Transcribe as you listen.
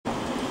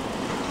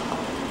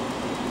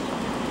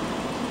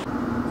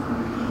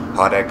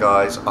Hi there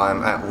guys,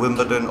 I'm at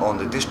Wimbledon on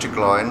the District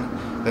Line.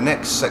 The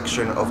next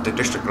section of the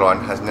District Line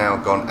has now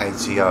gone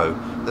ATO.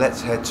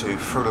 Let's head to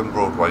Fulham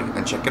Broadway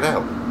and check it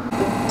out.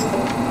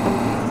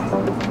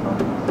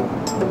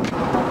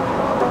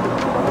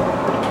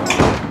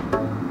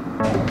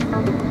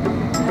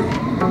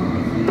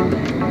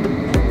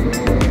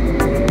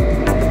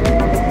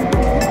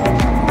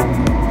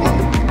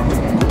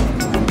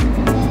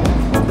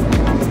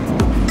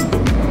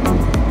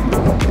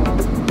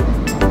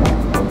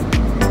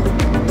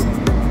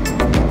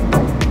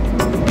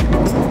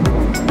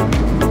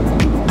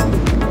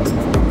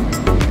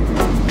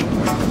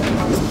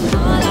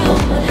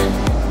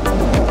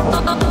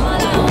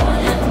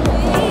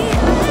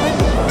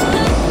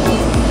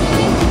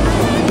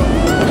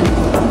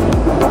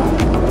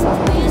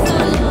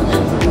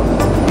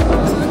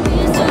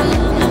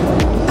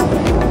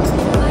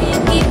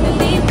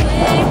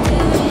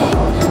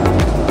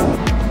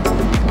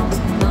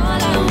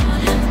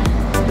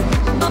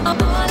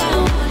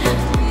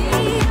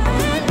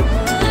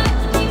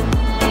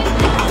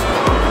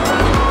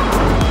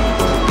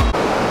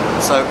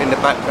 So in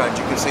the background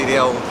you can see the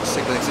old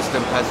signalling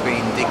system has been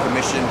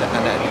decommissioned,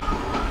 and at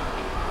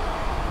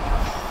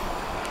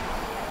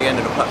the end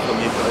of the platform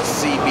you've got a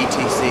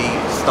CBTC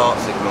start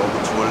signal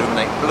which will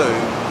illuminate blue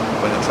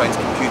when the train's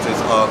computers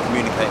are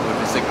communicating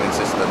with the signalling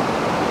system.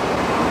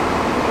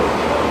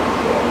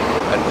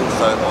 And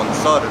also on the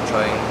side of the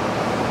train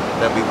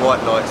there'll be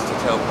white lights to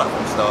tell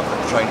platform staff that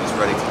the train is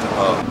ready to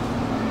depart.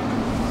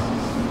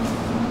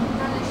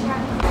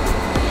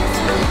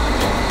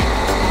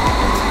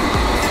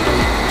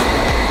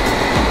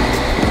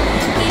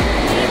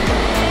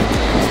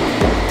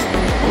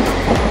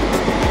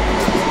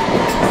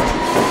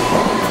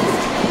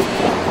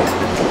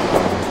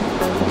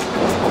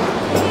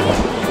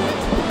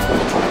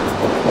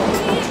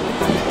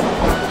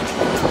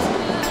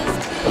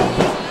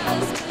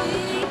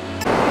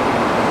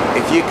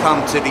 If you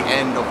come to the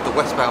end of the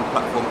westbound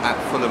platform at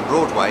Fulham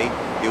Broadway,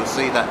 you'll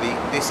see that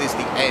this is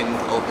the end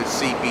of the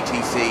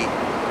CBTC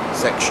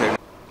section,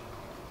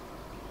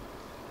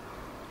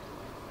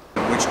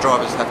 which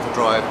drivers have to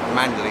drive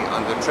manually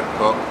under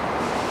Tripcock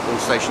all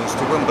stations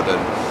to Wimbledon.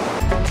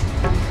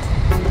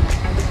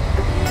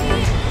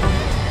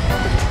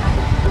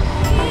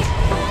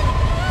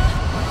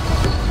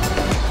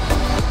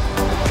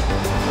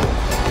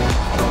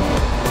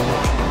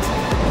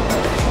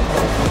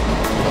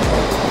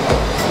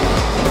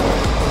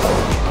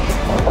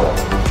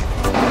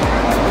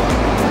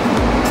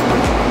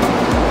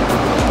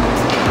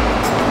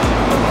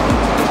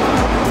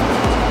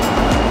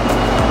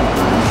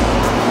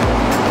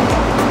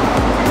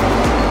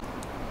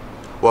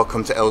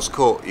 Welcome to Earls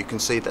Court. You can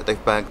see that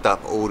they've bagged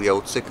up all the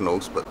old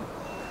signals, but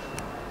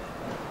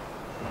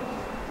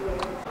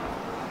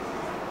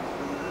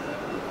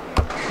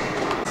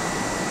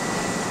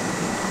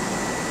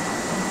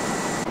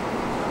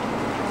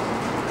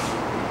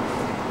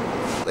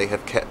they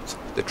have kept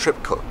the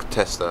Tripcock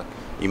tester.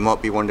 You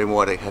might be wondering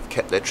why they have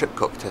kept their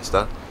Tripcock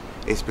tester.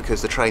 It's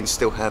because the trains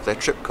still have their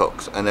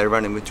Tripcocks and they're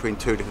running between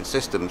two different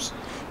systems.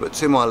 But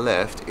to my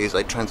left is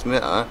a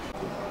transmitter.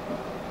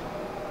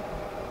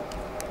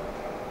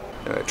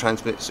 It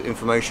transmits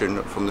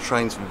information from the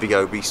train's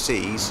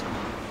VOBCs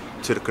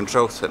to the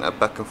control centre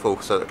back and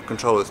forth, so that the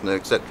controllers know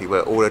exactly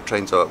where all their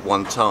trains are at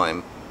one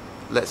time.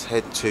 Let's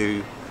head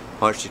to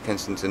High Street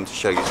Kensington to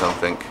show you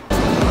something.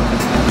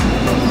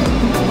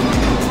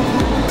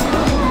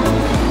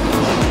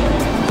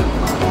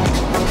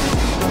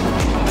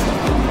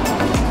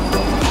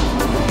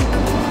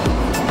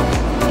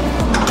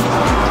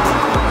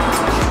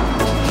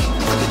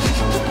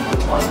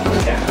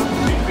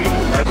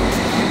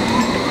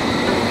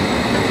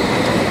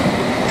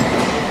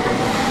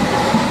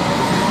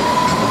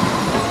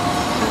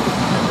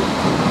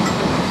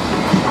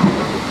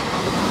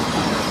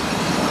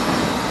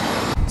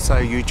 So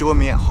you join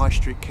me at High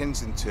Street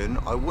Kensington.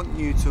 I want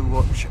you to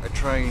watch a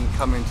train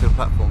come into the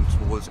platform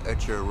towards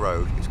Edgware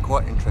Road. It's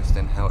quite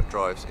interesting how it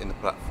drives in the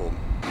platform.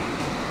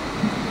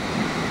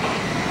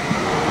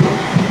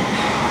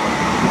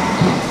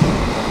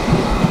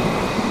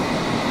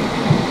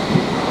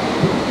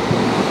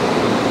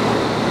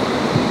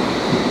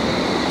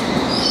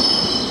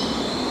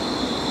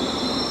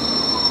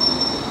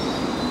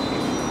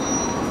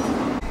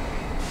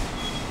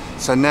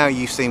 So now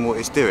you've seen what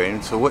it's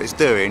doing. So what it's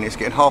doing is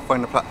getting halfway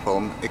on the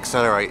platform,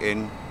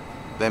 accelerating,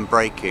 then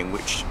braking,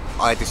 which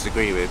I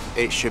disagree with.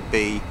 It should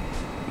be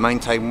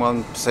maintain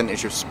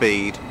 1% of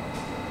speed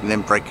and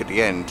then brake at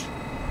the end.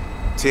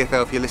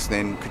 TfL, if you're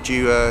listening, could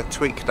you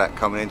tweak that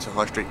coming into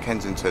High Street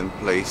Kensington,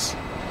 please?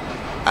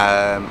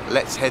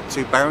 Let's head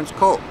to Barons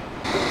Court.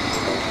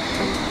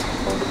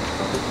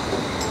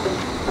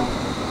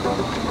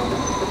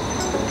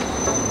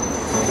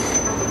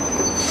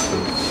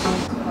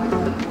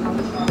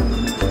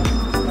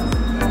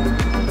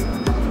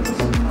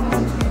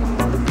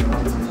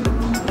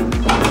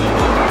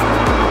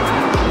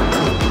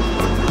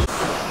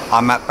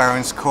 I'm at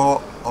Barons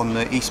Court on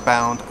the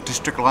eastbound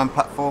District Line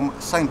platform,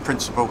 same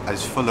principle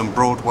as Fulham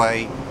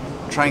Broadway.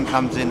 Train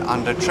comes in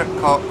under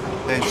Tripcock,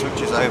 then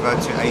switches over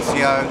to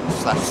ACO/CBTC.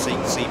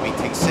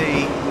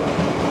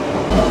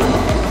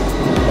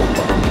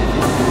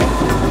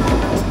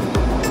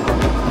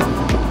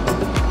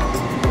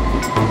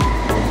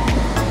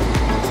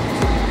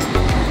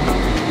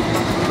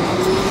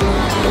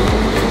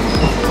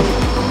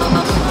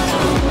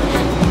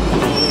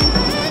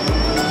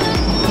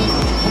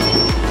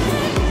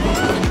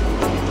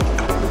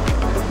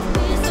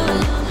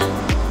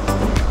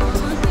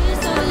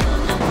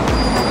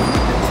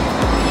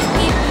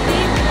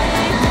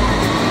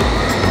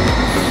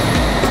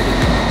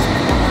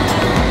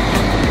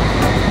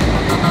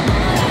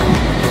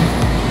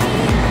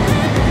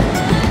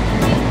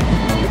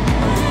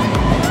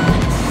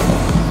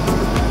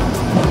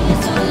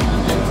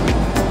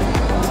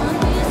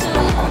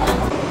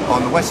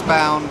 On the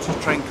westbound, the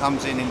train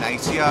comes in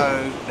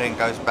ACO, then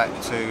goes back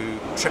to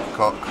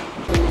Tripcock.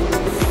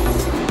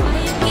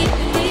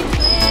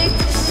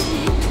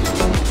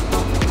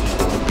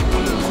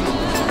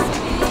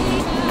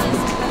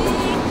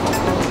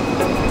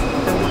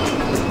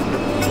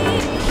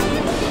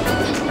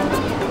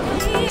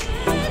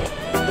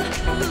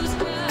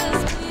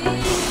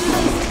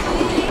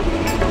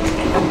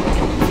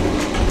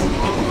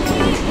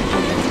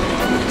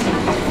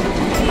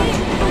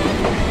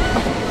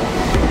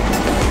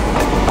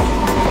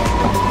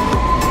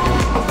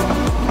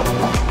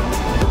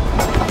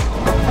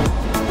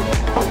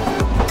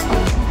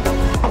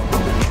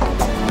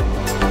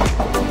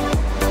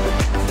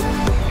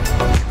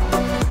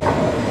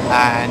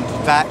 And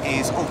that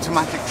is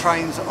automatic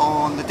trains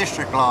on the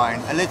District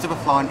line.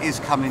 Elizabeth line is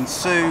coming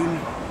soon.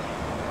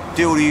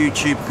 Do all the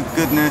YouTube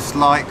goodness,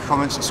 like,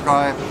 comment,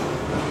 subscribe,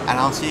 and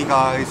I'll see you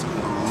guys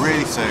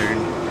really soon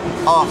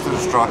after the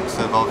strikes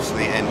have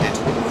obviously ended.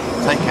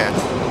 Take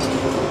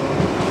care.